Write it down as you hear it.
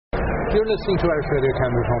You're listening to Irish Radio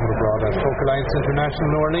Canada Home and Abroad at Folk Alliance International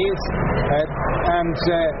New Orleans, and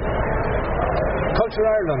Culture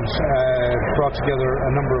Ireland brought together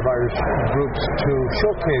a number of Irish groups to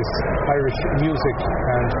showcase Irish music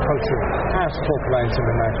and culture at Folk Alliance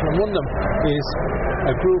International. And one of them is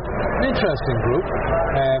a group, an interesting group,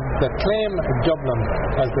 that claim Dublin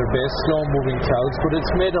as their base, Slow Moving Clouds, but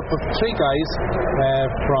it's made up of three guys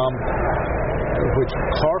from which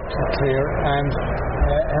Cork, Clare and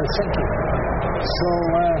Helsinki. So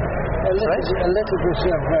a little bit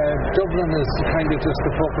of Dublin is kind of just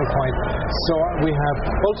the focal point. So we have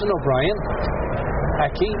Ultan O'Brien,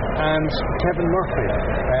 Aki and Kevin Murphy.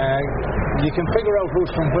 You can figure out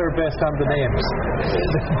who's from where based on the names.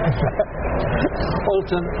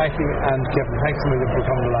 Ultan, Aki and Kevin, thanks a million for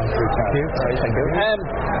coming along to the chat. Thank you.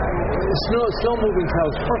 Slow Moving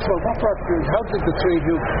Clouds. First of all, how did the three of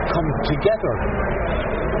you come together?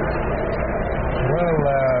 Well,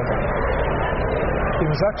 it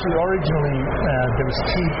was actually originally there was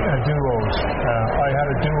two duos. I had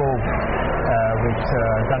a duo with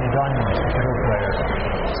Danny Diamond, the fiddle player.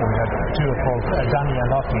 So we had a duo called Danny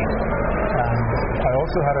and Aki. And I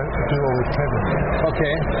also had a duo with Kevin.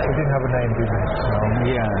 Okay. We didn't have a name, did we?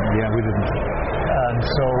 Yeah, we didn't. And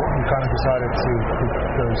so we kind of decided to put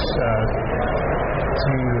those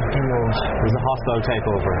two duos. It was a hostile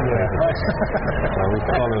takeover. Yeah. We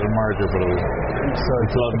call it a merger, but it was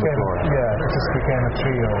blood before. Yeah, it just became a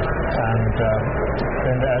trio. And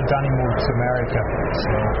then Danny moved to America,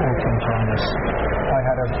 so Ultan joined us. I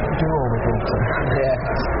had a duo with Ultan. Yeah.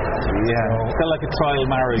 Yeah. So, felt like a trial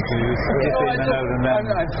marriage. You just in and out and then.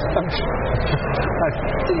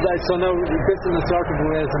 So now this in a sort of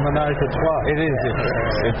way is a menage a trois. It is.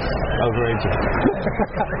 It's outrageous.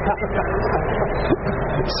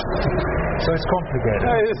 So it's complicated.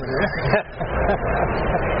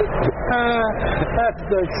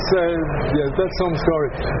 That's some story.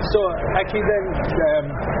 So, Aki, then,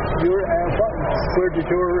 where did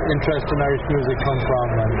your interest in Irish music come from,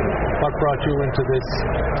 and what brought you into this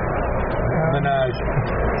menage?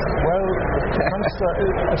 Well,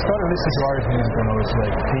 I started listening to Irish music when I was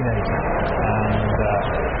like a teenager, and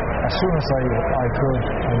as soon as I could,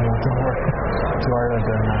 I moved over to Ireland,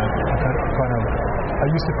 and I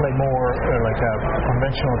used to play more like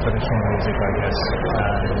conventional traditional music, I guess,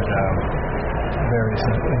 and various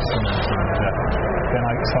instruments, and then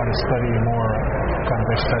I started studying more kind of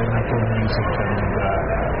experimental music,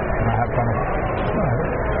 and I have kind of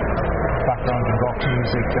background in rock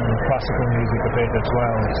music and classical music a bit as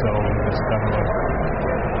well, so there's kind of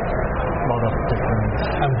a lot of different.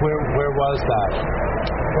 And where was that?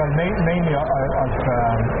 Well, mainly I've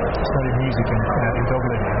studied music in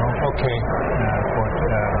Dublin, you know. Okay. But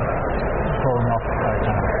growing up, I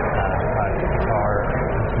kind of had guitar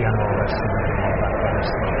and piano lessons and all that kind of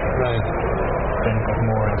stuff. Right. Then got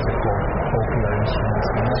more into folkier instruments.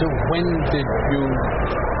 You know? So when did you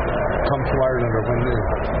come to Ireland, or when did it?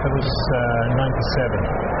 It was 97.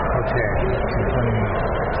 Okay. So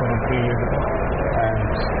 23 years ago.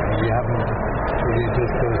 And you haven't really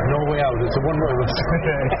there's no way out. It's a one-way road. It's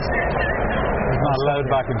not allowed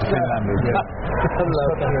back into Finland.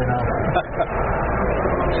 Allowed here now.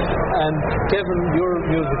 And Kevin, your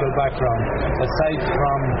musical background, aside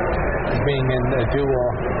from being in a duo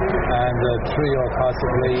and a trio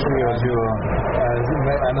possibly,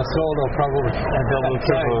 and a solo probably, a double,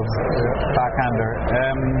 triple, backhander.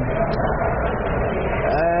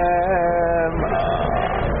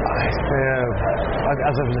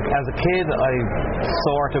 As a kid, I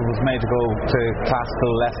sort of was made to go to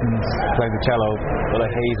classical lessons playing the cello, but I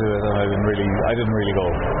hated it, and I didn't really go.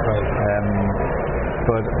 Right.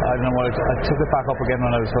 But I don't know what I took it back up again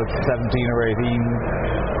when I was about 17 or 18,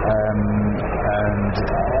 and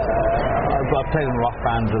I played in rock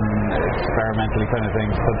bands and experimentally kind of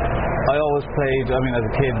things. But I always played. I mean, as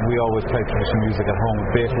a kid, we always played traditional music at home.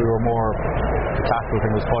 We were more. The classical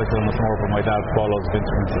thing was quite almost more, but my dad bought loads of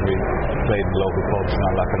instruments and we played in local pubs and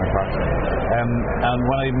all that kind of crap. And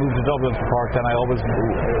when I moved to Dublin for Cork, then I always,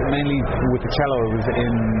 mainly with the cello, it was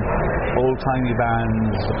in old-timey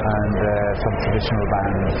bands and some traditional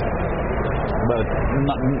bands. But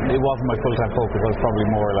it wasn't my full-time focus. I was probably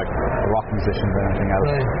more like a rock musician than anything else.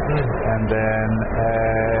 Right. And then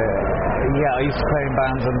I used to play in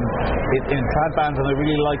bands and in trad bands, and I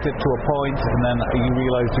really liked it to a point, and then you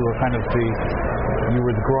realised you were kind of the you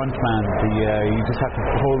were the grunt man. You just had to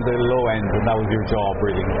hold the low end, and that was your job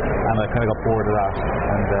really. And I kind of got bored of that,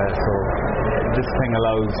 and so this thing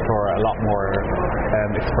allows for a lot more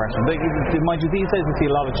expression. But mind you, these days we see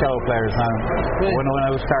a lot of cello players now. When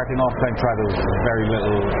I was starting off playing trad, there was very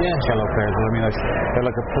little cello players. I mean, they're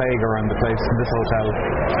like a plague around the place. In this hotel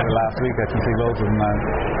last week, I can see loads of them now.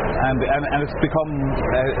 And it's become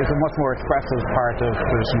it's a much more expressive part of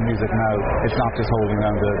traditional music now. It's not just holding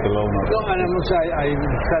down the low notes. No, and I must say, I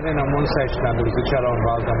sat in on one session and there was a cello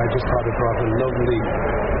involved, and I just thought it brought a lovely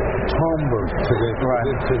timbre to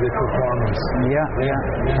the performance. Yeah,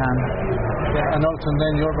 you can. Yeah, and also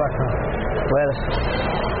then your background. Well,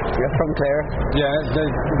 you're from Clare. Yeah,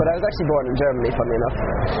 but I was actually born in Germany, funny enough.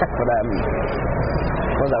 But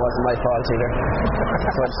well, that wasn't my fault either.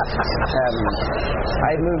 But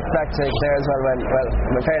I moved back to Clare as well when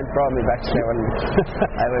my parents brought me back to Clare when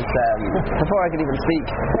I was before I could even speak.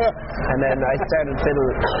 And then I started fiddle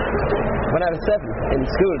when I was 7 in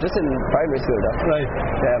school, just in primary school though. Right.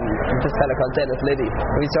 This fella called Dennis Liddy.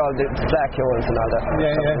 We used to all do black holes and all that.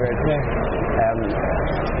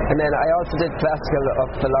 And then I also did classical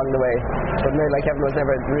up along the way, but like everyone was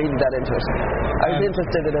never really that into it. I was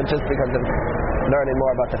interested in it just because of learning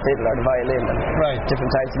more about the fiddle or the violin and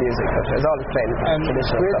different types of music, but it was always playing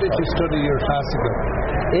traditional where stuff. did you study your classical?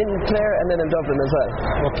 In Clare and then in Dublin as well.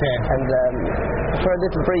 Okay. And for a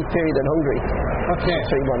little brief period in Hungary. Okay.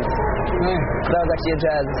 3 months. Right. So that was actually a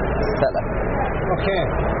jazz fella. Okay.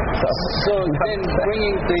 So then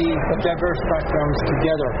bringing the diverse backgrounds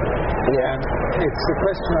together, it's a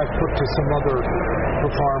question I've put to some other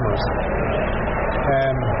performers.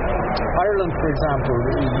 Ireland, for example,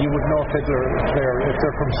 you would know fiddler player if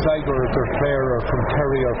they're from Sligo, or if they're Clare, or from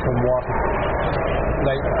Kerry, or from Waterford.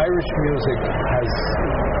 Like Irish music has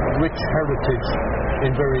rich heritage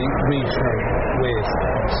in very regional ways.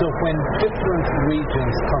 So when different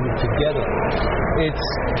regions come together, it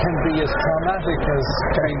can be as traumatic as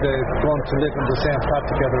kind of going to live in the same flat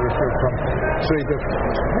together if you're from 3 different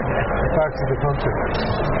parts of the country.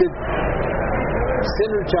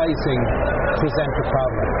 Synergizing present a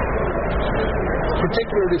problem,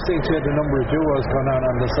 particularly since you had a number of duos going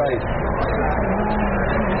on the side.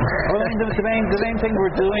 Well, I mean, the main thing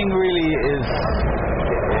we're doing really is,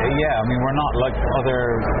 I mean, we're not like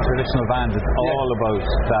other traditional bands. It's all about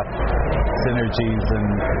that synergies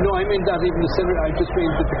and. No, I mean that even the synergy. I just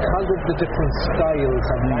mean that because of the different styles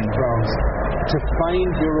and backgrounds, to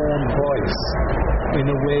find your own voice in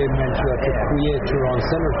a way meant you have to create your own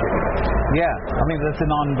synergy. Yeah, I mean that's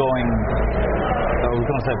an ongoing. I was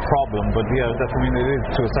going to say problem, but that's, I mean, it is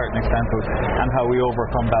to a certain extent, and how we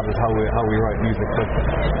overcome that is how we write music. But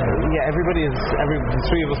the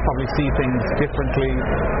 3 of us probably see things differently,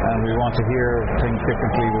 and we want to hear things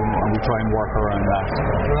differently, and we try and work around that.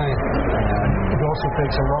 Right. It also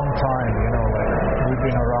takes a long time, like we've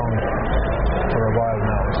been around for a while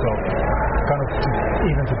now, so kind of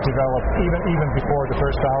to develop, even before the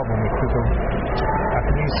first album, it took at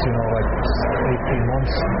least like 18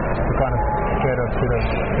 months to kind of get a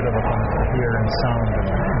bit of a kind of coherent sound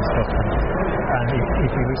and stuff. And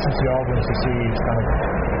if you listen to the albums, you see it's kind of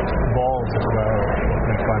evolves as well,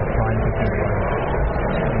 and kind of find different ways.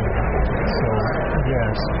 So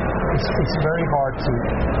yes, it's very hard to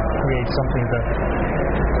create something that's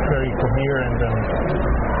very coherent and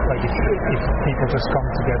like if people just come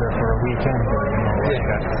together for a weekend or like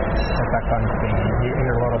that kind of thing. You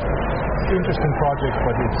hear a lot of interesting projects,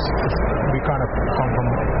 but we kind of come from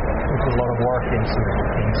with a lot of work into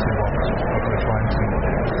what we're trying to do.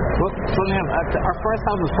 Well, funny enough, our first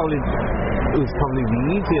album was probably the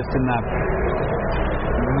easiest in that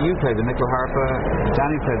you played the nickel harpa,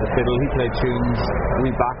 Danny played the fiddle, he played tunes, we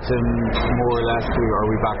backed him more or less, or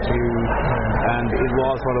we backed you, and it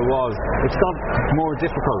was what it was. It's got more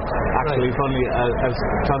difficult, actually, funnily, as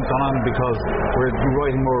time's gone on, because we're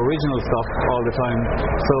writing more original stuff all the time.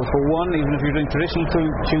 So for one, even if you're doing traditional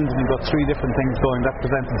tunes and you've got 3 different things going, that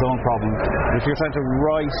presents its own problem. If you're trying to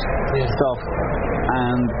write stuff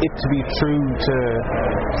and it to be true to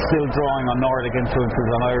still drawing on Nordic influences,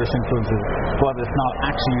 on Irish influences, but it's not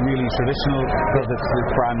actually really traditional because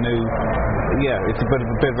it's brand new. It's a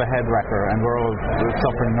bit of a head wrecker, and we're all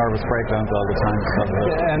suffering nervous breakdowns all the time.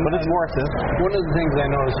 But it's worth it. One of the things I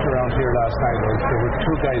noticed around here last night was there were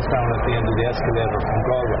 2 guys down at the end of the escalator from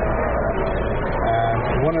Galway.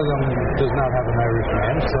 One of them does not have an Irish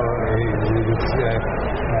name, so he was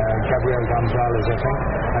Gabriel Gonzalez, I think,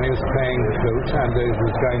 and he was playing the flute, and there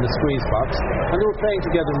was a guy in the squeeze box, and they were playing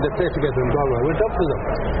together, and they played together in Galway. I went up to them,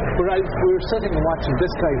 but we were sitting and watching this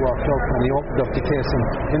this guy walked up and he opened up the case,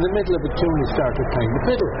 and in the middle of the tune he started playing the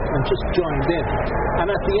fiddle and just joined in.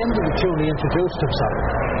 And at the end of the tune he introduced himself,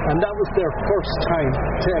 and that was their first time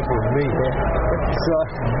to ever meet. So,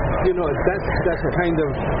 you know, that kind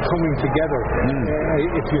of coming together,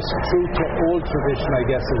 if you're true to old tradition, I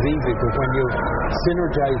guess, is easy, but when you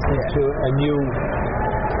synergize into a new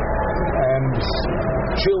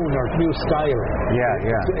tune or new style,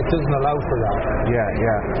 it doesn't allow for that.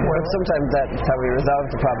 Well, sometimes that's how we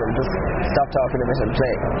resolve the problem. Just stop talking a bit and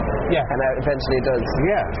play. And eventually it does.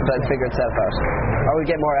 Does figure itself out. Or we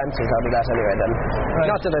get more answers out of that anyway then.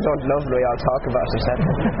 Not that I don't love when we all talk about it.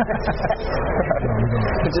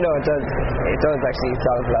 But you know, it does actually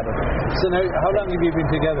solve a lot of it. So now, how long have you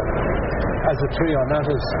been together? As a trio, not as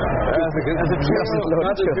a trio,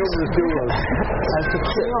 not as numerous duos. As a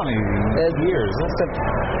trio, years.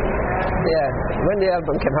 When the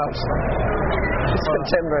album came out.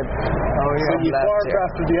 September. So you formed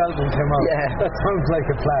after the album came out. That sounds like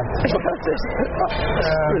a plan.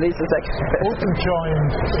 Release the second. Open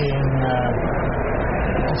joined in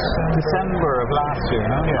December of last year,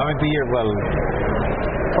 no? I mean, the year,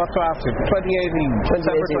 what's last year? 2018.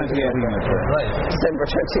 December 2018. Right. December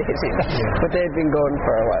 2018. But they'd been going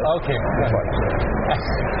for a while. Okay.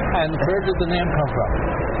 And where did the name come from?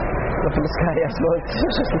 Up in the sky, I suppose.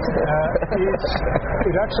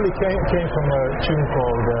 It actually came from a tune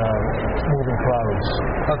called Moving Clouds.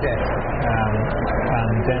 Okay.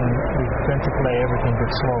 And then we tend to play everything a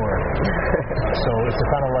bit slower. So it's a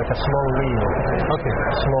kind of like a slow reel. Okay.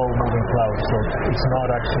 Slow moving clouds. So it's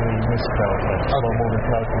not actually misspelled. Like slow moving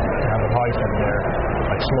clouds, you have a hyphen there.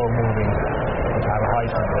 Like slow moving, you have a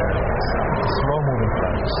hyphen there. Slow moving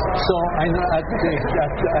clouds. So I know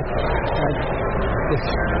it's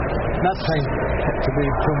not trying to be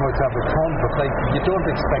too much of a con, but like you don't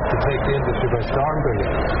expect to take the industry by storm, do you?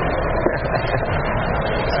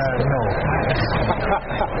 No.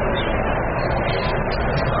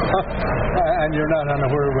 And you're not on a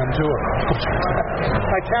whirlwind tour.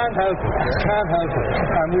 I can't help it.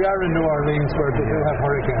 And we are in New Orleans where they do have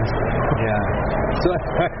hurricanes.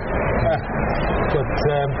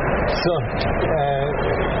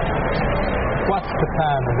 What's the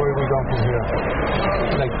plan? Where are we going from here?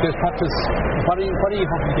 Like this, what do you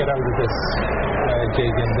hope to get out of this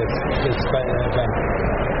gig in this event?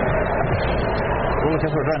 Well,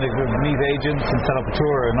 because we're trying to meet agents and set up a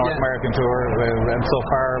tour, a North American tour, and so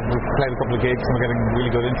far we've played a couple of gigs and we're getting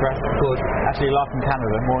really good interest. Good. Actually, a lot in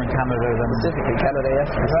Canada, more in Canada than specifically Canada.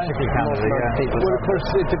 Specifically Canada. Well, of course,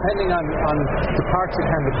 depending on the parts of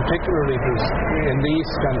Canada, particularly there's in the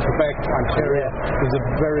east and Quebec, Ontario, there's a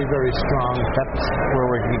very, very strong. That's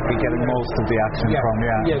where we're getting most of the action from.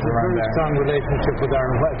 There's a very strong relationship with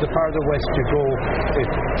Ireland. The farther west you go, it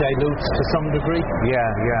dilutes to some degree.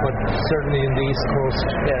 But certainly in the east coast,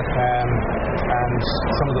 and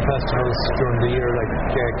some of the festivals during the year, like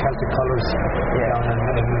Celtic Colours down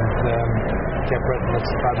in Cape Breton,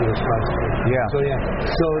 that's fabulous festival.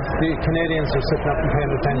 So the Canadians are sitting up and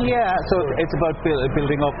paying attention. So it's about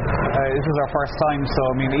building up. This is our first time, so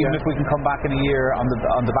I mean, even if we can come back in a year on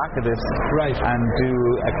the back of this, and do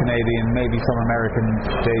a Canadian, maybe some American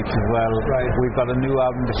dates as well. We've got a new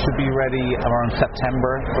album that should be ready around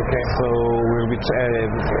September. So we'll be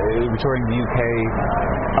touring the UK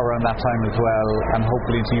around that time as well, and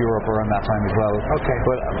hopefully into Europe around that time as well.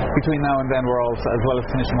 But between now and then, we're also, as well as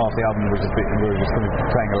finishing off the album, we're just going to be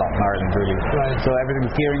playing a lot in Ireland, really. So everything's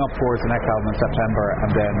gearing up towards the next album in September, and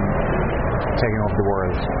then taking over the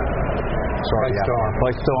world. By storm, by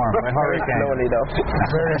hurricane. Slowly though.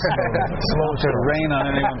 Very slowly. Slow to rain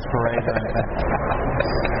on anyone's parade.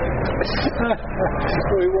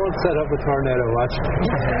 We won't set up a tornado watch.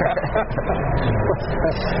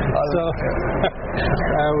 So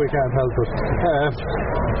we can't help it.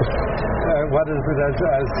 What is it,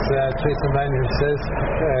 as Tracy Mannion says,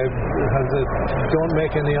 don't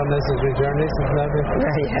make any unnecessary journeys, isn't that it?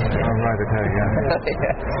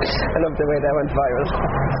 I love the way that went viral.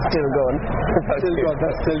 Still going.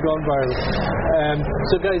 That's still going viral.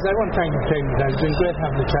 So guys, I want to thank you for taking the time. It's been great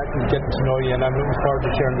having a chat and getting to know you, and I'm looking forward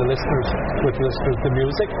to sharing with listeners the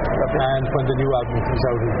music, and when the new album comes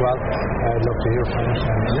out as well, I'd love to hear from it,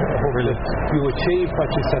 and hopefully you achieve what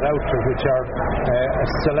you set out to, which are a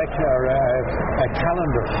select or a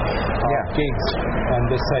calendar of gigs on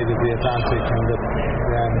this side of the Atlantic, and that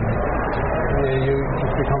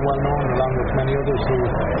you've become well known along with many others who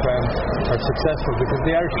are successful, because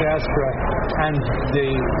the Irish diaspora and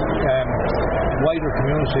the wider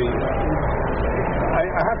community, I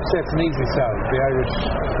I have to say it's an easy sell. The Irish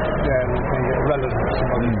can get relevant to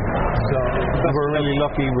money. So we're really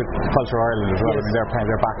lucky with Culture Ireland as well. Yes. I mean,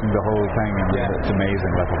 they're backing the whole thing, and it's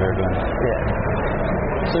amazing what they're doing.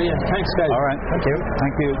 So thanks guys. All right. Thank you.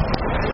 Thank you.